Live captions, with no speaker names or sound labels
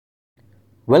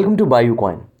Welcome to Bayou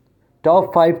Coin.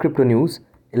 Top 5 Crypto News,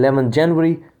 11th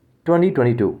January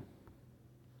 2022.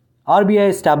 RBI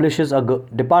establishes a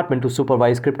department to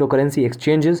supervise cryptocurrency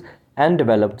exchanges and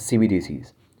develop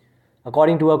CBDCs.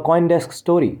 According to a CoinDesk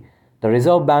story, the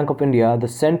Reserve Bank of India, the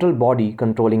central body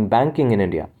controlling banking in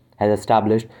India, has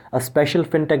established a special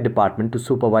fintech department to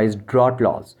supervise drought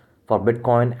laws for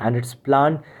Bitcoin and its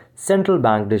planned central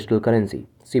bank digital currency,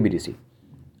 CBDC.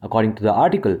 According to the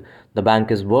article, the bank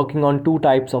is working on two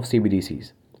types of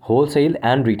CBDCs, wholesale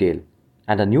and retail,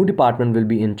 and a new department will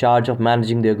be in charge of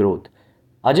managing their growth.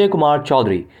 Ajay Kumar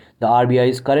Chaudhary, the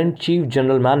RBI's current Chief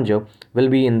General Manager, will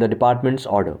be in the department's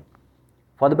order.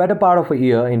 For the better part of a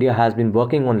year, India has been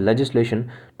working on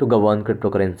legislation to govern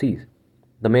cryptocurrencies.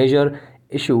 The major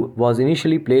issue was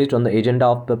initially placed on the agenda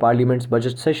of the Parliament's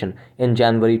budget session in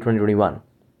January 2021,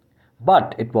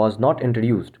 but it was not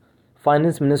introduced.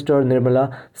 Finance Minister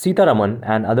Nirmala Sitharaman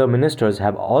and other ministers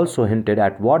have also hinted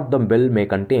at what the bill may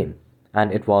contain,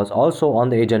 and it was also on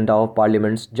the agenda of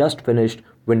Parliament's just finished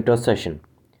winter session.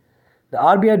 The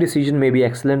RBI decision may be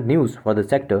excellent news for the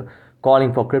sector,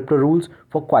 calling for crypto rules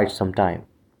for quite some time.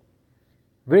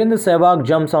 Virendra Sehwag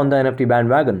jumps on the NFT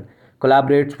bandwagon,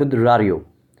 collaborates with Rario.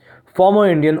 Former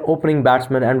Indian opening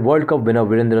batsman and World Cup winner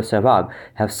Virendra Sehwag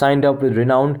have signed up with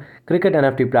renowned cricket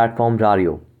NFT platform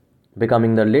Rario,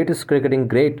 becoming the latest cricketing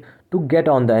great to get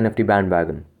on the NFT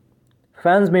bandwagon.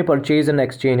 Fans may purchase and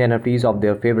exchange NFTs of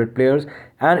their favorite players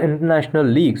and international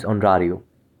leagues on Rario,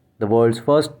 the world's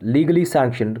first legally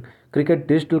sanctioned cricket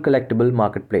digital collectible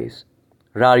marketplace.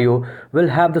 Rario will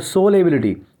have the sole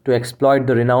ability to exploit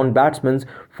the renowned batsman's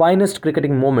finest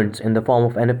cricketing moments in the form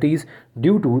of NFTs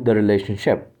due to the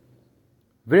relationship.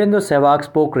 Virendra Sehwag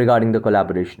spoke regarding the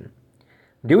collaboration.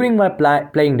 During my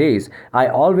playing days, I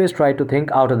always try to think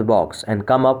out of the box and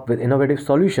come up with innovative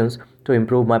solutions to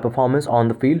improve my performance on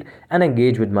the field and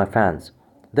engage with my fans.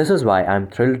 This is why I am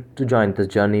thrilled to join this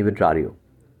journey with Rario,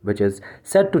 which is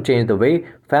set to change the way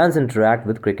fans interact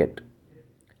with cricket.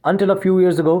 Until a few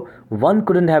years ago, one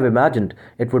couldn't have imagined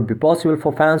it would be possible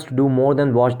for fans to do more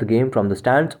than watch the game from the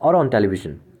stands or on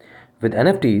television. With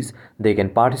NFTs, they can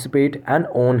participate and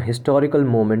own historical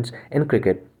moments in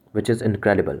cricket, which is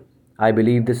incredible. I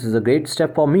believe this is a great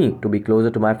step for me to be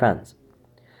closer to my fans.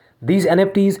 These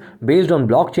NFTs, based on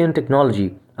blockchain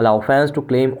technology, allow fans to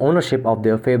claim ownership of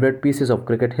their favorite pieces of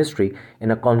cricket history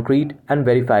in a concrete and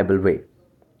verifiable way.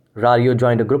 Rario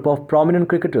joined a group of prominent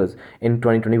cricketers in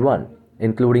 2021,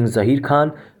 including Zaheer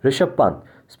Khan, Rishabh Pant,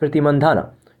 Smriti Mandhana,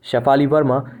 Shafali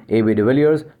Verma, A.B. de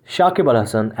Villiers, Shakib Al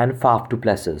Hasan, and Faf du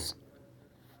Plessis.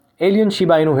 Alien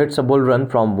Shiba Inu hits a bull run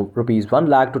from Rs 1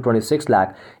 lakh to 26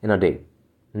 lakh in a day.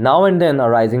 Now and then, a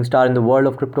rising star in the world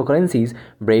of cryptocurrencies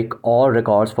break all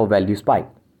records for value spike,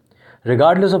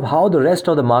 regardless of how the rest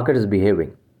of the market is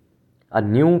behaving. A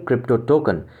new crypto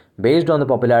token based on the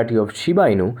popularity of Shiba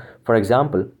Inu, for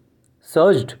example,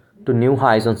 surged to new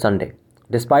highs on Sunday,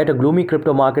 despite a gloomy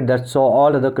crypto market that saw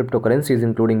all other cryptocurrencies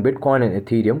including Bitcoin and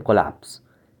Ethereum collapse.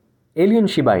 Alien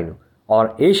Shiba Inu,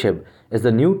 or ASHIB, is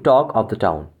the new talk of the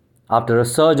town, after a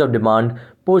surge of demand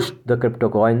pushed the crypto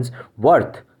coin's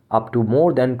worth up to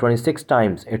more than 26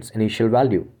 times its initial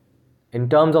value. In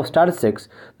terms of statistics,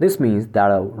 this means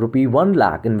that a rupee 1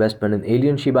 lakh investment in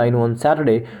Alien Shiba Inu on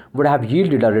Saturday would have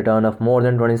yielded a return of more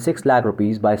than 26 lakh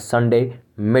rupees by Sunday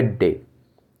midday.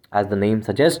 As the name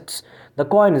suggests, the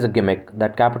coin is a gimmick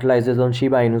that capitalizes on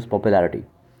Shiba Inu's popularity.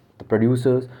 The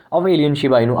producers of Alien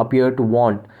Shiba Inu appear to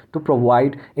want to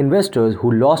provide investors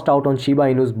who lost out on Shiba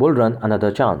Inu's bull run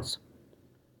another chance.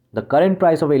 The current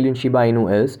price of Alien Shiba Inu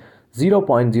is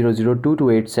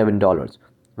 $0.002287,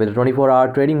 with a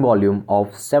 24-hour trading volume of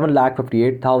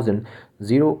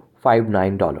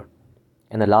 $758,059.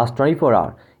 In the last 24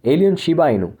 hours, Alien Shiba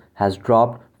Inu has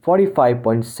dropped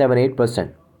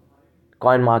 45.78%.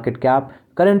 CoinMarketCap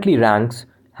currently ranks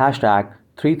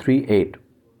 #338.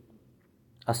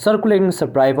 A circulating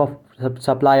supply of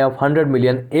 100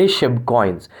 million ASHIB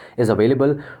coins is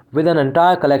available, with an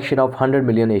entire collection of 100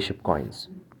 million ASHIB coins.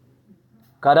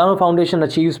 Cardano Foundation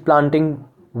achieves planting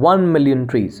 1 million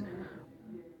trees,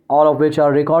 all of which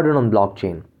are recorded on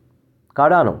blockchain.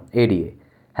 Cardano ADA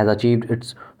has achieved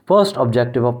its first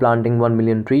objective of planting 1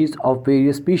 million trees of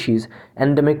various species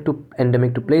endemic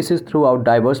to places throughout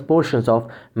diverse portions of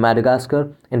Madagascar,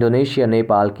 Indonesia,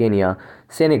 Nepal, Kenya,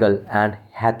 Senegal, and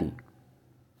Haiti.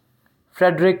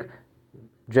 Frederick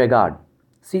Dregard,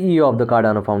 CEO of the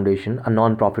Cardano Foundation, a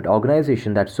non-profit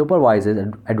organization that supervises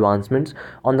advancements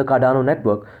on the Cardano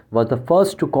network, was the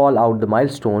first to call out the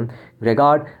milestone.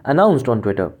 Dregard announced on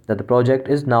Twitter that the project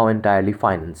is now entirely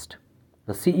financed.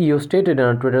 The CEO stated in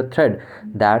a Twitter thread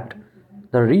that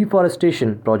The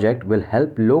reforestation project will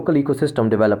help local ecosystem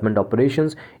development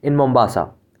operations in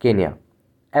Mombasa, Kenya.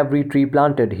 Every tree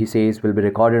planted, he says, will be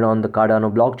recorded on the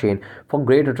Cardano blockchain for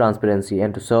greater transparency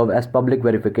and to serve as public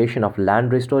verification of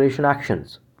land restoration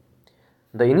actions.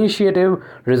 The initiative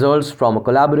results from a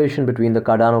collaboration between the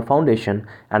Cardano Foundation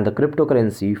and the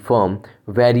cryptocurrency firm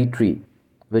VeriTree,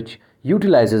 which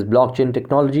utilizes blockchain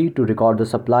technology to record the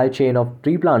supply chain of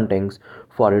tree plantings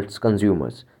for its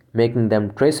consumers, making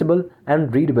them traceable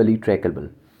and readably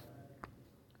trackable.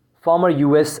 Former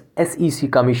US SEC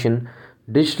Commission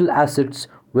digital assets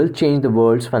will change the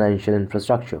world's financial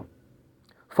infrastructure.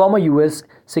 Former US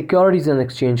Securities and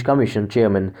Exchange Commission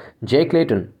Chairman Jay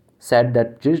Clayton said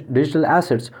that digital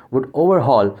assets would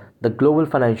overhaul the global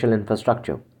financial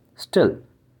infrastructure. Still,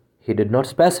 he did not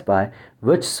specify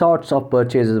which sorts of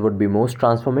purchases would be most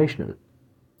transformational.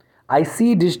 I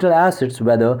see digital assets,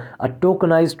 whether a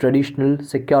tokenized traditional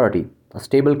security, a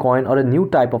stable coin, or a new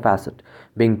type of asset,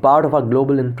 being part of our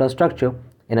global infrastructure.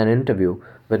 In an interview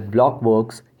with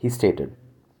Blockworks, he stated,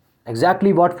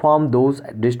 exactly what form those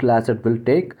digital assets will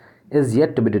take is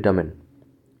yet to be determined.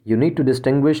 You need to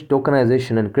distinguish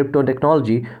tokenization and crypto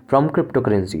technology from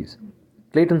cryptocurrencies.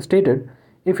 Clayton stated,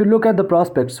 if you look at the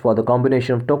prospects for the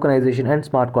combination of tokenization and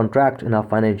smart contracts in our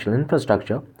financial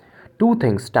infrastructure, two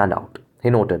things stand out. He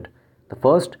noted, the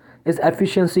first is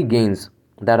efficiency gains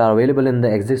that are available in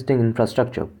the existing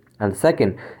infrastructure, and the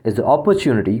second is the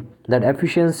opportunity that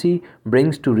efficiency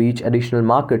brings to reach additional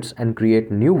markets and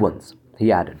create new ones,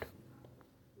 he added.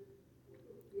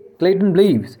 Clayton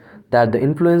believes that the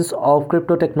influence of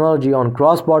crypto technology on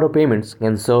cross-border payments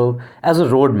can serve as a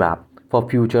roadmap for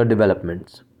future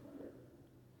developments.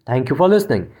 Thank you for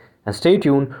listening and stay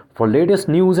tuned for latest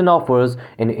news and offers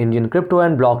in Indian crypto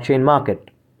and blockchain market.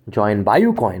 Join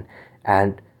BuyuCoin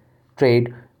and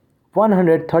trade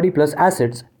 130 plus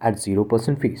assets at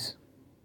 0% fees.